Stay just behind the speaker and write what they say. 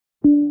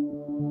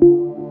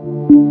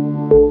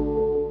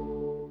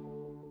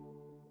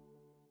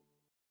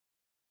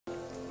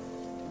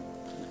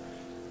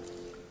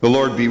The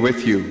Lord be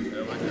with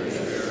you.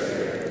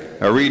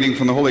 A reading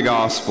from the Holy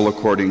Gospel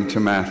according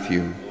to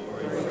Matthew.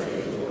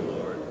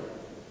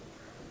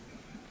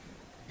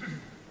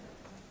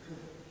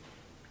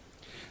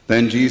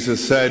 Then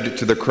Jesus said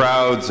to the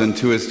crowds and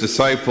to his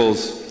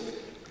disciples,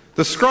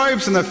 "The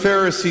scribes and the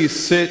Pharisees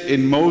sit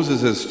in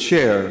Moses'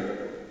 chair.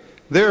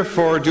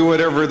 Therefore do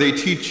whatever they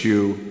teach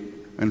you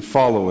and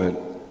follow it.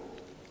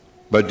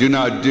 But do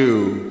not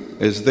do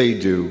as they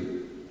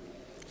do,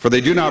 for they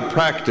do not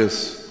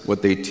practice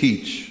what they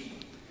teach.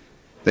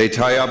 They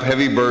tie up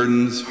heavy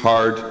burdens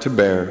hard to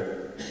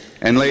bear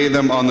and lay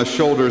them on the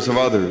shoulders of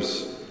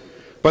others,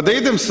 but they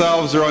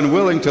themselves are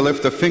unwilling to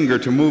lift a finger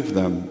to move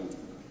them.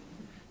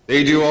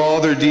 They do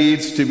all their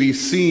deeds to be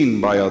seen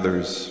by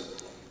others,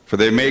 for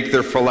they make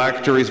their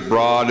phylacteries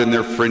broad and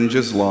their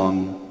fringes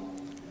long.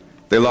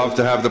 They love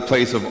to have the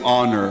place of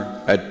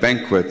honor at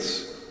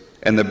banquets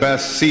and the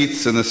best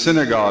seats in the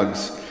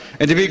synagogues,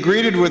 and to be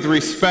greeted with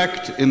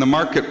respect in the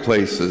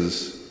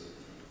marketplaces,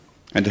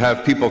 and to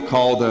have people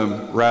call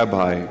them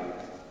Rabbi.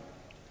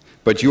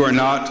 But you are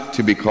not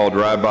to be called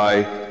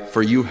Rabbi,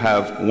 for you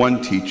have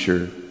one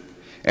teacher,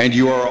 and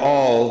you are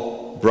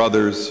all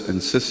brothers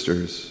and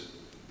sisters.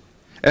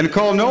 And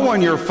call no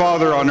one your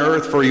father on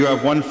earth, for you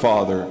have one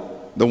Father,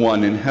 the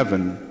one in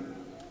heaven.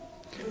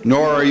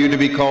 Nor are you to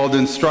be called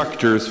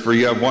instructors, for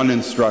you have one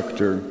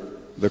instructor,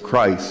 the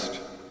Christ.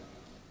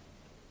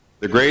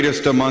 The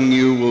greatest among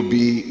you will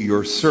be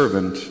your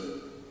servant.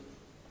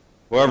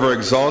 Whoever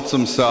exalts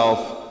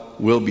himself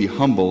will be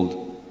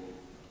humbled,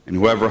 and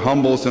whoever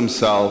humbles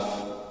himself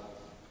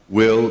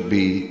will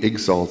be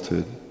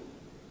exalted."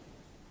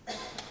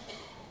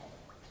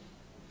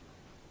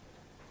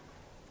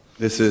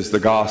 This is the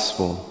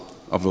gospel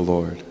of the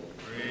Lord.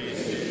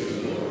 Praise to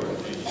you, Lord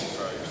Jesus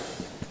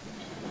Christ.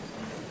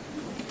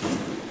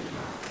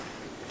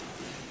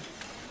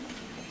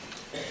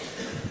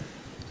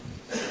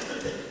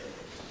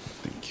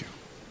 Thank you.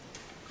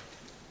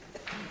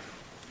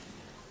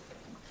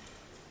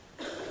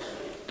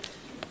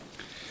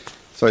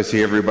 So I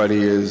see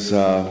everybody is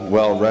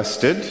well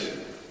rested.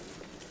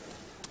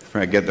 If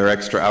I get their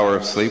extra hour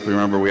of sleep,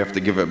 remember we have to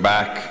give it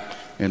back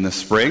in the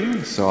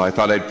spring, so I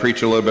thought I'd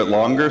preach a little bit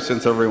longer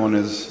since everyone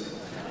is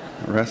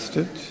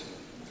rested.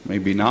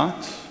 Maybe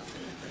not.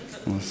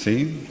 We'll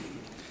see.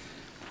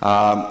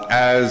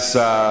 As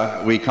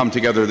we come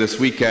together this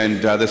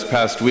weekend, this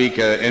past week,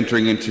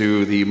 entering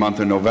into the month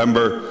of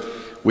November,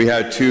 we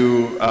had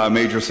two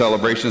major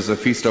celebrations, the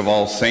Feast of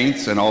All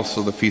Saints and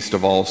also the Feast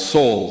of All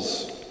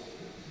Souls.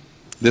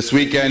 This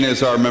weekend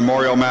is our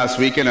Memorial Mass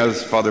weekend,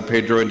 as Father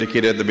Pedro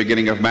indicated at the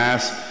beginning of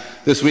Mass.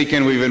 This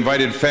weekend we've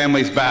invited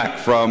families back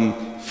from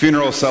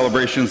funeral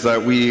celebrations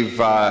that we've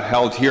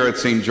held here at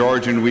St.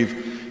 George, and we've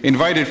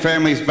invited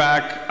families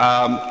back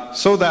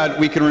so that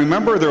we can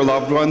remember their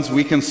loved ones,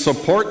 we can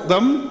support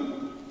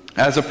them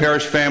as a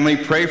parish family,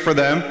 pray for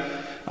them,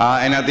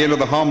 and at the end of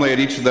the homily at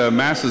each of the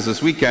Masses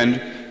this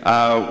weekend,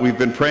 we've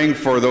been praying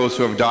for those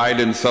who have died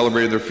and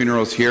celebrated their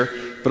funerals here,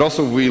 but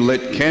also we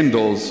lit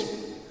candles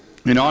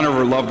in honor of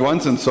our loved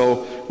ones, and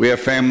so we have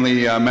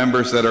family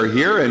members that are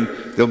here, and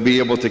they'll be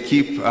able to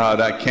keep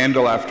that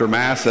candle after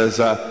Mass as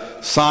a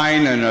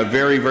sign and a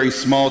very, very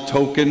small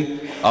token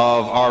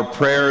of our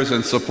prayers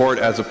and support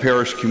as a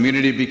parish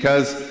community,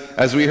 because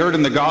as we heard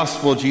in the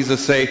Gospel,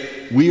 Jesus say,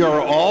 we are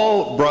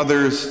all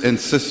brothers and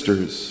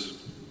sisters.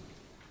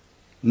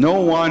 No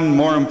one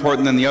more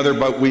important than the other,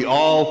 but we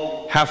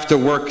all have to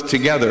work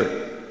together.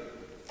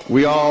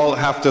 We all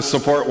have to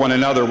support one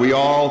another. We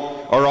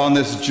all are on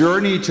this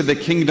journey to the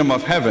kingdom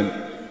of heaven.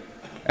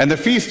 And the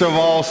Feast of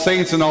All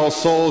Saints and All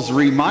Souls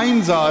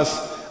reminds us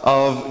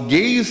of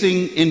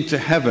gazing into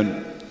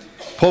heaven.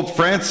 Pope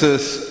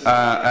Francis,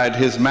 at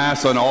his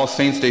Mass on All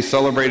Saints' Day,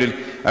 celebrated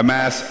a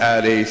Mass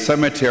at a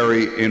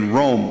cemetery in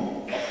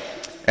Rome.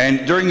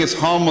 And during his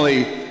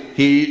homily,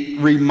 he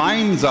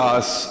reminds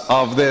us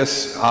of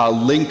this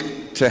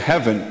link to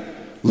heaven,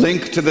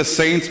 link to the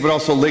saints, but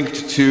also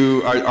linked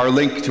to our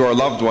link to our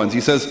loved ones.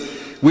 He says,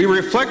 we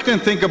reflect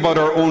and think about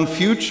our own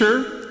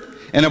future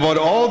and about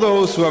all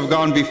those who have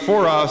gone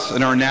before us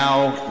and are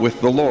now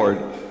with the Lord.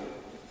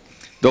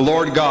 The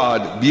Lord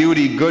God,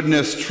 beauty,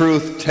 goodness,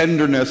 truth,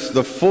 tenderness,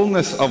 the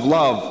fullness of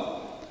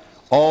love,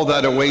 all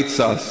that awaits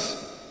us.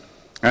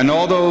 And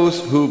all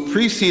those who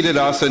preceded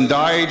us and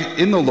died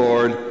in the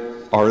Lord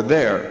are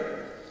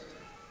there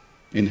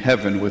in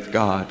heaven with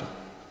God.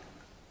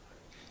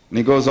 And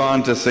he goes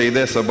on to say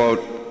this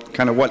about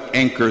kind of what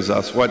anchors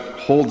us, what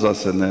holds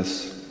us in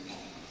this.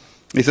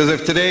 He says,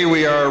 if today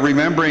we are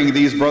remembering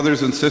these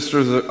brothers and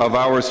sisters of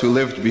ours who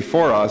lived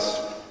before us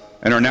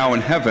and are now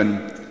in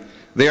heaven,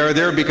 they are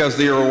there because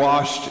they are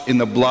washed in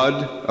the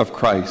blood of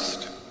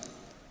Christ.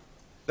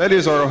 That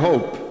is our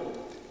hope,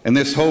 and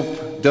this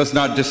hope does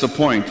not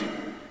disappoint.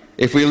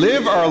 If we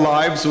live our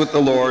lives with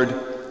the Lord,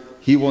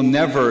 he will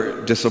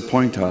never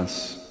disappoint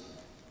us.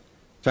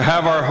 To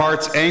have our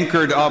hearts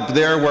anchored up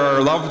there where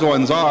our loved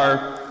ones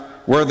are,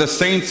 where the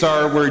saints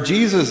are, where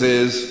Jesus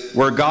is,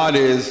 where God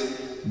is,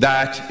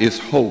 that is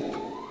hope.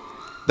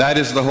 That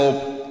is the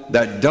hope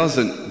that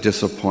doesn't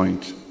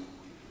disappoint.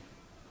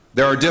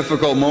 There are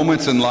difficult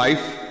moments in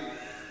life,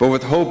 but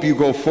with hope you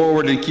go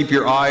forward and keep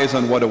your eyes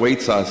on what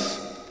awaits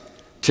us.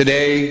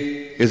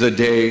 Today is a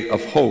day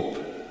of hope.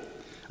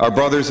 Our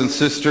brothers and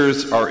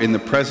sisters are in the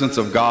presence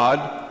of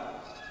God,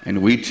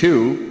 and we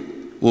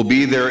too will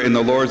be there in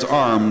the Lord's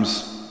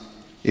arms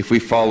if we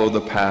follow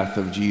the path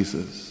of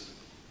Jesus.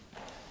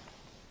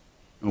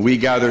 We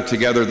gather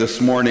together this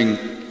morning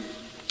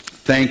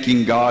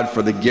thanking God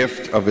for the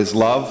gift of his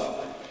love,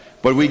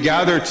 but we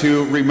gather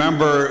to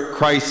remember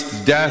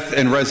Christ's death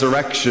and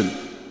resurrection,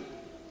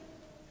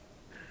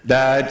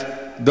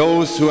 that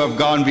those who have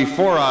gone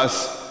before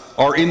us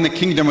are in the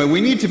kingdom, and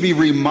we need to be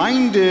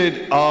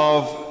reminded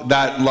of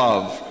that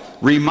love,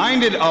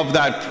 reminded of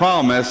that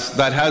promise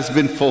that has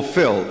been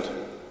fulfilled.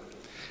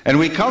 And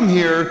we come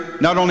here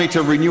not only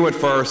to renew it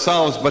for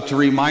ourselves, but to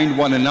remind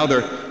one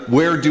another,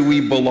 where do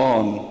we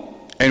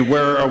belong, and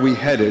where are we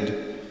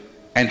headed,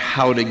 and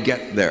how to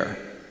get there.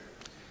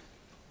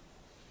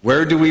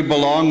 Where do we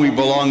belong? We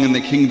belong in the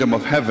kingdom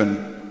of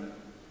heaven.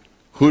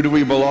 Who do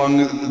we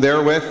belong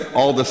there with?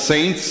 All the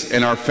saints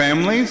and our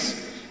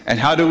families. And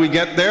how do we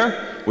get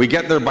there? We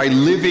get there by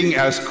living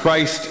as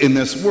Christ in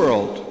this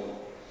world.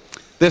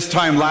 This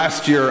time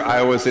last year,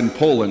 I was in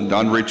Poland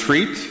on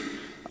retreat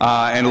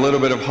and a little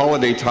bit of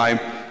holiday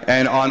time.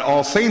 And on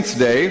All Saints'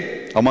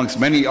 Day, amongst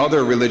many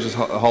other religious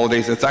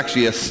holidays, it's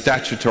actually a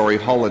statutory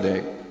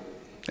holiday.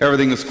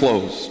 Everything is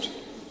closed.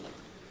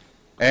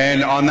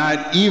 And on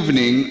that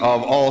evening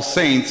of All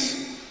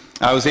Saints,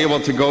 I was able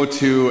to go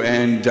to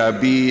and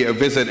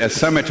visit a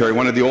cemetery,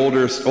 one of the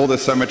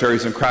oldest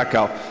cemeteries in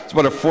Krakow. It's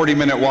about a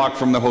 40-minute walk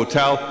from the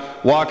hotel.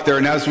 Walked there,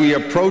 and as we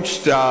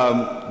approached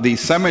the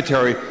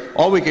cemetery,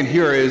 all we can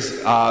hear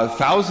is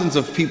thousands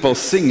of people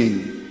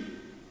singing.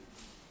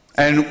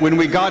 And when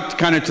we got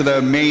kind of to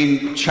the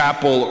main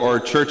chapel or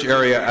church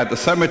area at the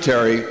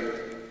cemetery,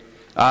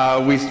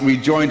 we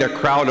joined a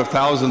crowd of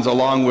thousands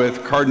along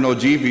with Cardinal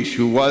Dziwisz,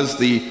 who was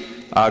the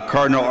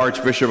Cardinal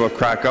Archbishop of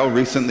Krakow,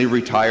 recently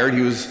retired.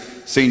 He was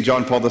St.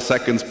 John Paul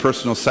II's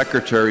personal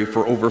secretary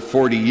for over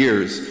 40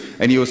 years,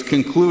 and he was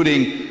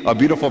concluding a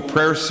beautiful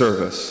prayer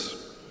service.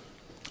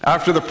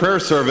 After the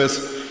prayer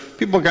service,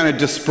 people kind of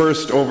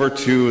dispersed over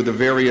to the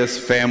various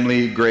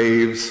family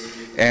graves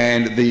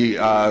and the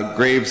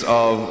graves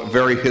of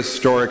very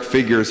historic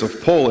figures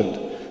of Poland.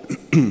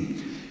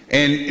 And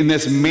in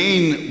this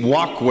main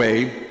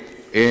walkway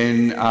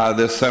in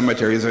this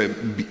cemetery, it's a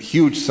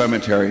huge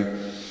cemetery.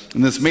 In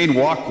this main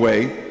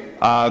walkway,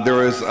 there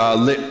was a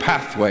lit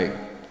pathway.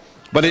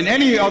 But in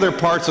any other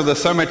parts of the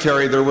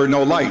cemetery, there were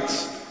no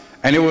lights.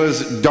 And it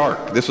was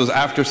dark. This was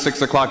after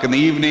 6 o'clock in the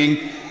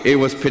evening. It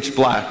was pitch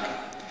black.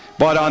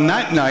 But on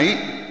that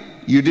night,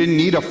 you didn't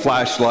need a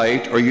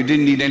flashlight or you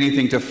didn't need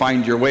anything to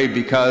find your way,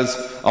 because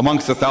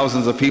amongst the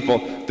thousands of people,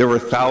 there were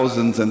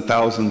thousands and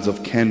thousands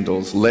of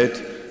candles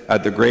lit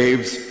at the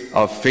graves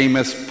of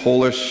famous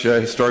Polish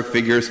historic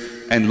figures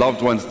and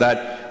loved ones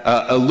that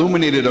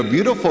illuminated a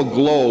beautiful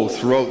glow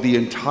throughout the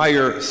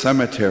entire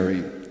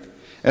cemetery.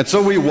 And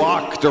so we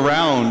walked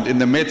around in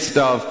the midst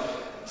of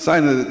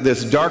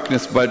this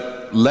darkness,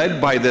 but led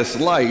by this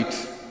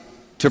light,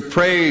 to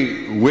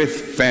pray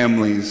with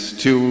families,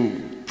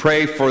 to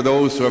pray for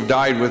those who have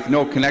died with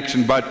no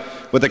connection, but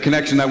with the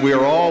connection that we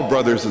are all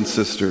brothers and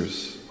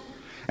sisters.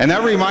 And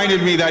that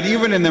reminded me that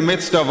even in the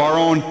midst of our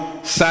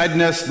own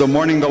sadness, the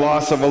mourning the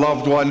loss of a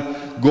loved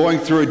one, going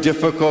through a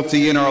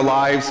difficulty in our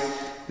lives,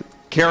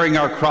 carrying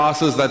our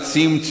crosses that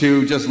seem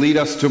to just lead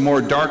us to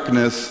more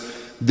darkness,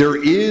 there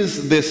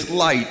is this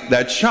light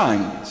that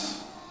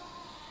shines.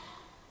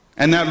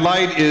 And that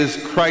light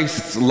is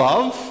Christ's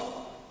love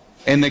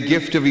and the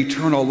gift of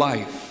eternal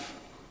life.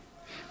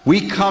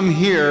 We come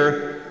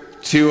here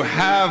to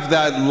have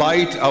that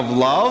light of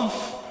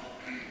love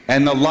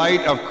and the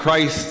light of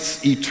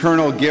Christ's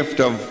eternal gift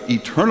of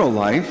eternal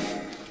life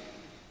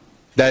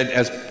that,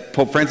 as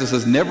Pope Francis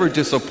says, never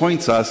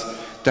disappoints us,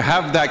 to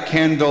have that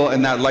candle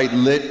and that light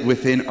lit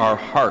within our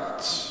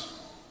hearts.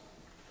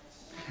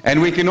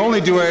 And we can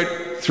only do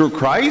it through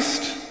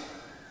Christ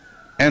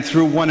and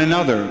through one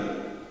another.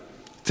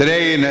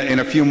 Today, in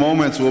a few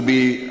moments, we'll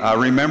be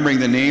remembering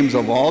the names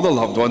of all the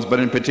loved ones,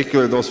 but in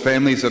particular those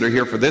families that are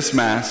here for this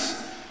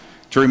Mass,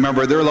 to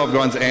remember their loved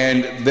ones,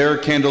 and their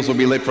candles will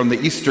be lit from the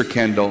Easter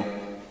candle,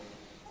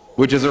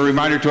 which is a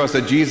reminder to us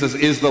that Jesus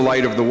is the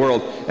light of the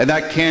world. And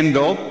that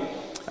candle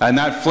and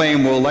that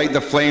flame will light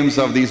the flames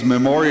of these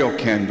memorial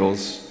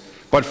candles.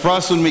 But for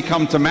us, when we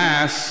come to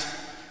Mass,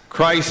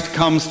 Christ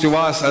comes to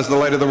us as the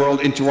light of the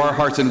world into our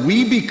hearts, and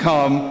we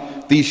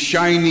become these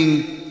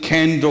shining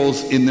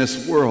candles in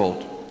this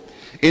world.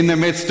 In the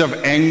midst of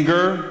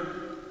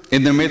anger,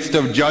 in the midst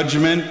of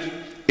judgment,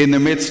 in the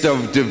midst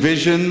of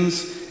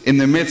divisions, in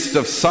the midst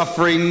of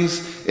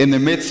sufferings, in the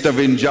midst of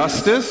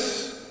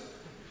injustice,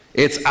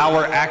 it's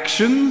our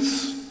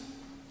actions,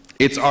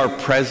 it's our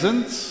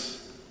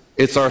presence,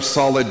 it's our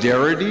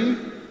solidarity,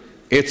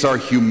 it's our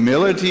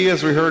humility,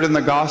 as we heard in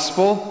the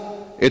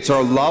gospel, it's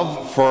our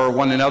love for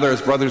one another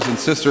as brothers and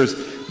sisters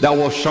that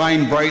will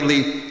shine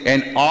brightly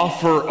and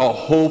offer a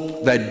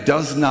hope that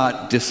does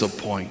not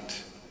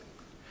disappoint.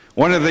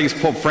 One of the things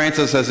Pope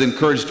Francis has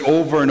encouraged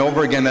over and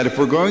over again, that if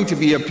we're going to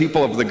be a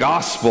people of the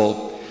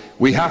gospel,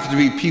 we have to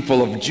be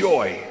people of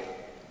joy.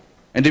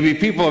 And to be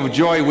people of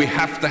joy, we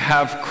have to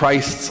have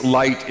Christ's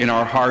light in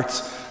our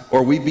hearts,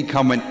 or we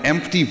become an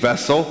empty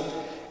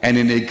vessel and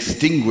an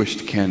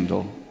extinguished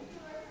candle.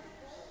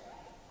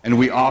 And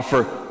we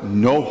offer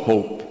no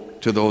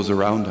hope to those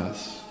around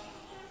us.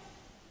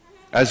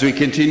 As we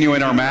continue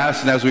in our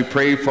Mass and as we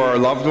pray for our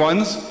loved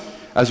ones,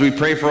 as we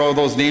pray for all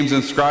those names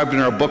inscribed in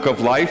our Book of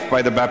Life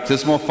by the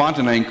baptismal font,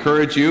 and I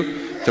encourage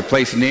you to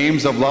place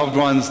names of loved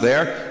ones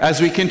there, as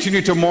we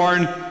continue to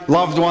mourn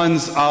loved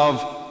ones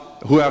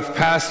who have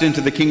passed into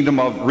the kingdom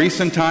of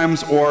recent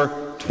times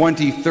or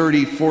 20,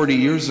 30, 40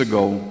 years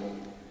ago.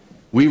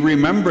 We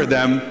remember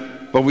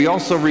them, but we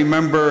also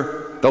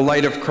remember the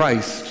light of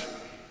Christ,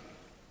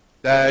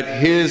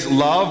 that his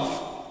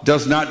love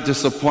does not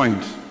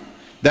disappoint,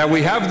 that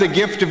we have the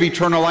gift of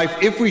eternal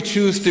life if we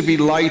choose to be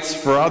lights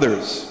for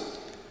others.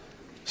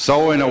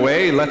 So in a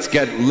way, let's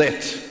get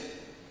lit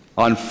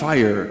on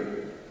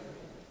fire.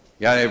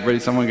 Yeah, everybody,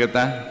 someone get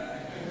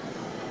that?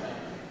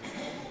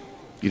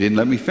 You didn't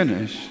let me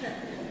finish.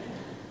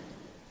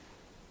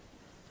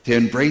 To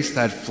embrace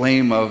that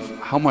flame of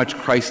how much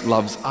Christ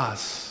loves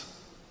us,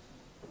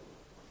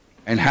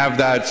 and have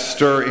that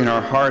stir in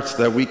our hearts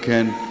that we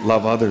can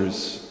love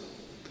others.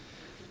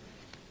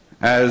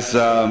 As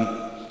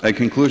a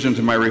conclusion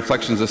to my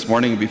reflections this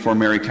morning, before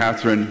Mary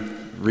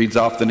Catherine reads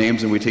off the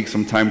names and we take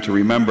some time to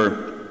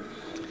remember,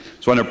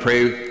 I just want to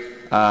pray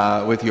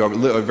with you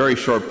a very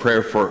short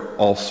prayer for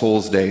All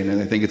Souls Day,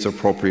 and I think it's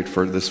appropriate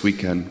for this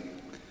weekend.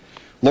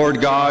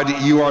 Lord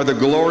God, you are the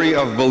glory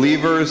of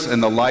believers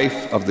and the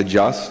life of the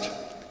just.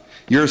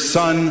 Your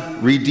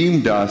Son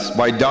redeemed us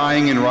by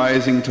dying and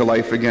rising to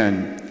life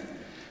again.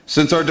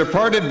 Since our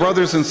departed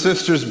brothers and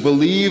sisters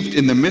believed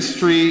in the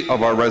mystery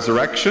of our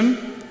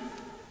resurrection,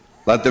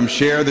 let them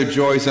share the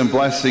joys and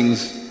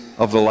blessings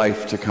of the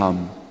life to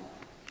come.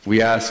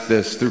 We ask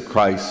this through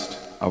Christ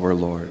our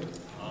Lord.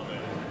 Amen.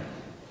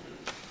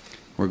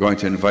 We're going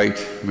to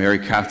invite Mary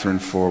Catherine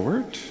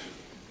forward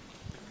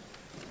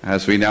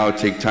as we now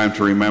take time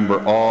to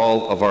remember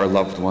all of our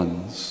loved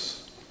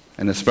ones,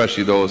 and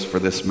especially those for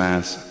this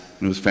Mass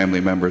and whose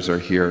family members are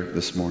here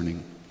this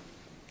morning.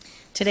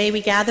 Today we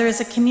gather as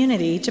a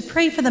community to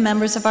pray for the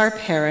members of our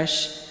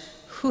parish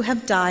who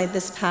have died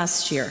this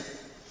past year.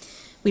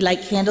 We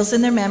light candles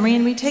in their memory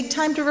and we take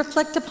time to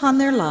reflect upon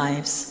their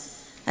lives.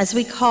 As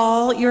we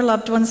call your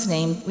loved one's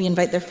name, we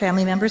invite their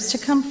family members to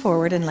come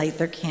forward and light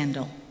their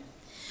candle.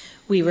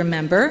 We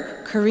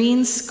remember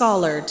Corinne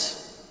Scollard,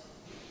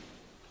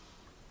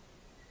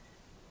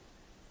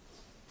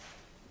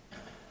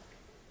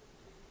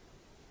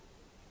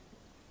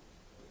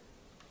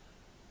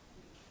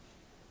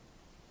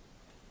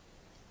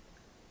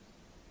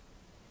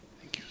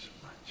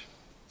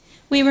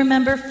 we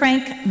remember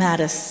Frank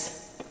Mattis.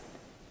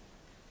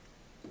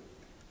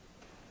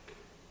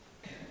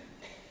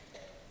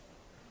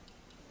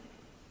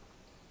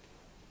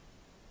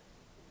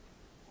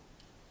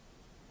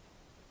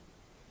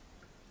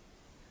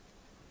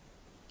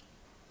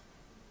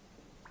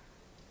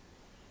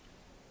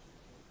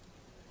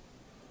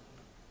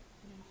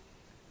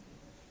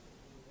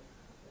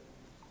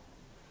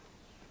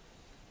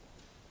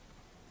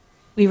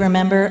 We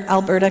remember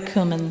Alberta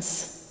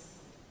Cummins.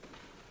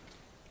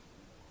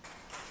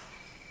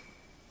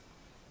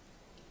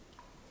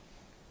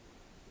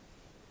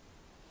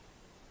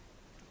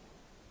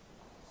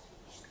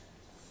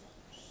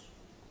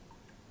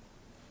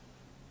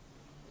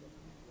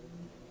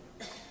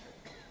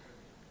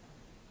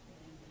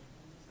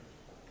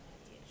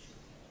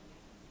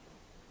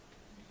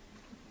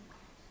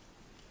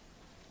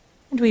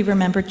 And we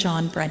remember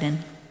John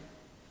Brennan.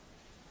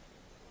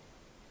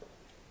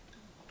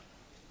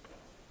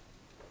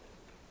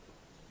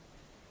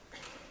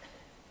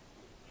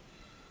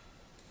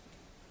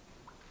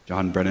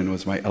 John Brennan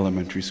was my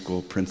elementary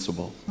school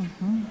principal,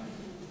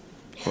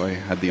 who I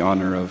had the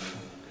honor of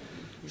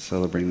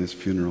celebrating this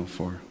funeral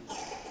for.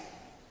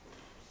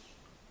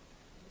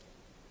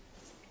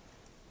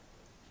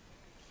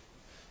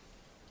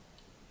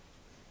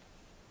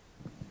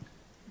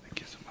 Thank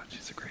you so much.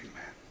 He's a great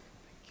man.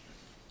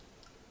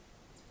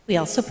 We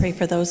also pray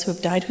for those who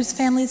have died whose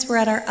families were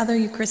at our other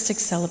Eucharistic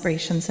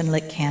celebrations and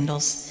lit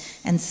candles.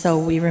 And so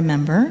we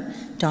remember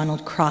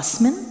Donald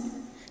Crossman,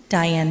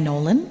 Diane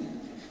Nolan,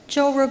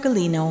 Joe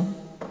Rogalino,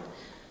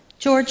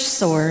 George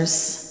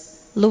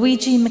Soares,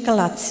 Luigi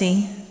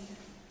Michelazzi,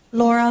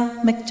 Laura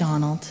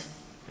McDonald,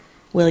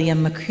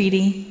 William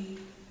McCready,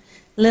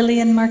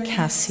 Lillian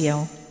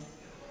Marcasio,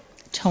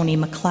 Tony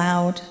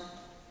McLeod,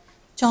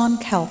 John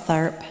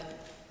Caltharp,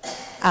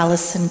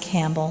 Allison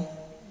Campbell,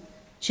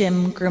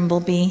 Jim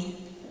Grimbleby,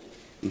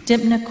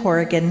 Dipna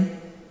Corrigan,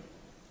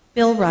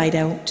 Bill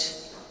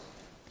Rideout,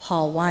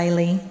 Paul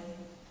Wiley,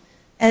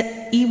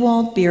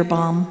 Ewald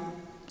Bierbaum,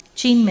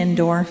 Jean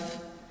Mindorf,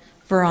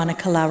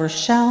 Veronica La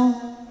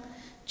Rochelle,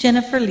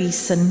 Jennifer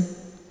Leeson,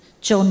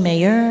 Joan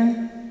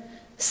Mayer,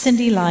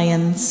 Cindy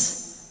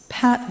Lyons,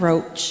 Pat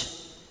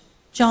Roach,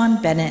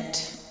 John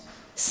Bennett,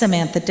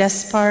 Samantha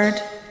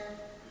Despard,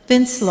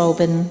 Vince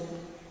Lobin,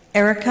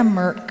 Erica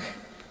Merck,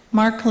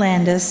 Mark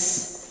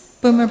Landis,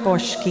 Boomer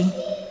Boschke,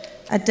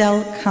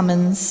 Adele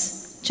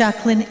Cummins,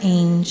 Jacqueline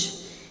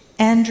Ainge,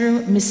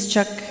 Andrew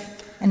Mischuk,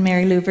 and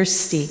Mary Lou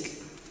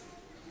Versteeg.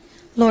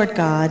 Lord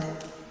God,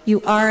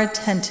 you are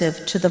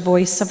attentive to the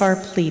voice of our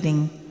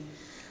pleading.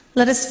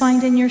 Let us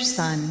find in your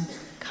Son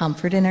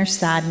comfort in our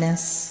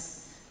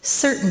sadness,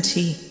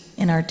 certainty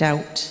in our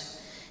doubt,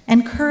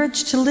 and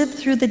courage to live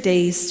through the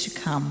days to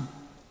come.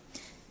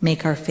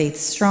 Make our faith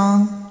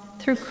strong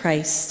through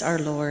Christ our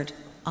Lord.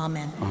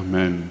 Amen.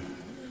 Amen.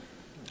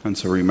 And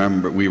so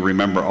we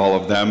remember all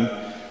of them.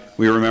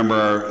 We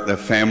remember the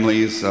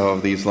families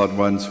of these loved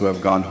ones who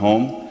have gone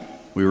home.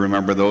 We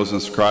remember those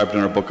inscribed in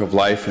our book of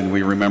life, and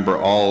we remember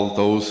all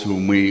those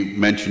whom we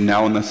mention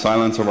now in the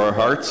silence of our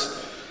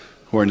hearts,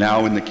 who are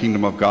now in the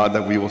kingdom of God,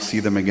 that we will see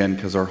them again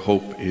because our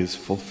hope is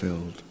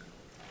fulfilled.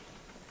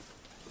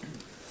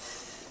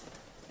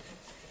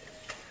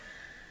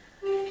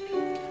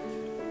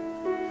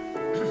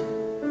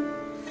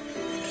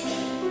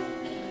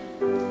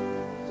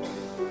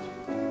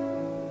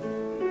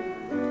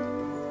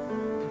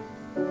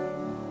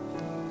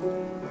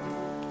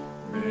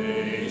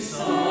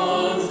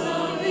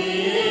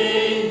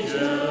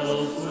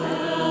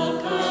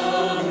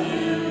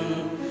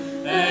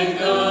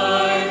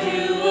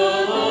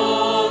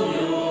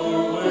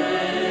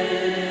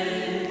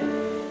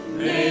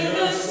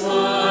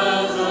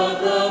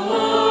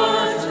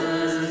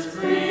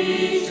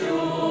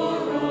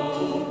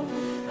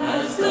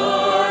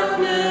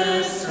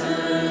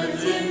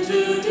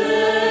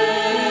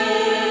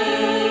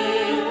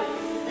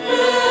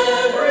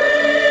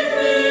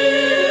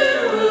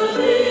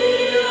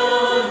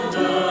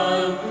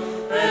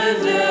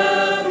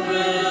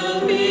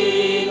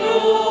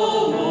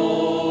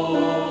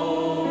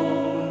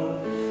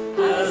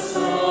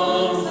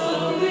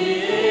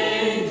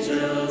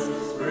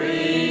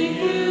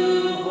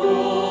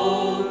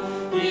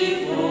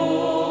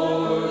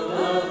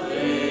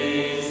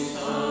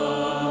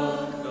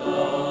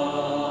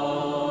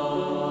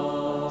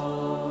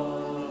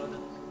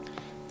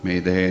 May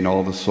they and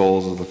all the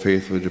souls of the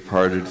faithfully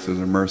departed, through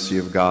the mercy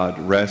of God,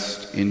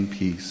 rest in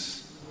peace.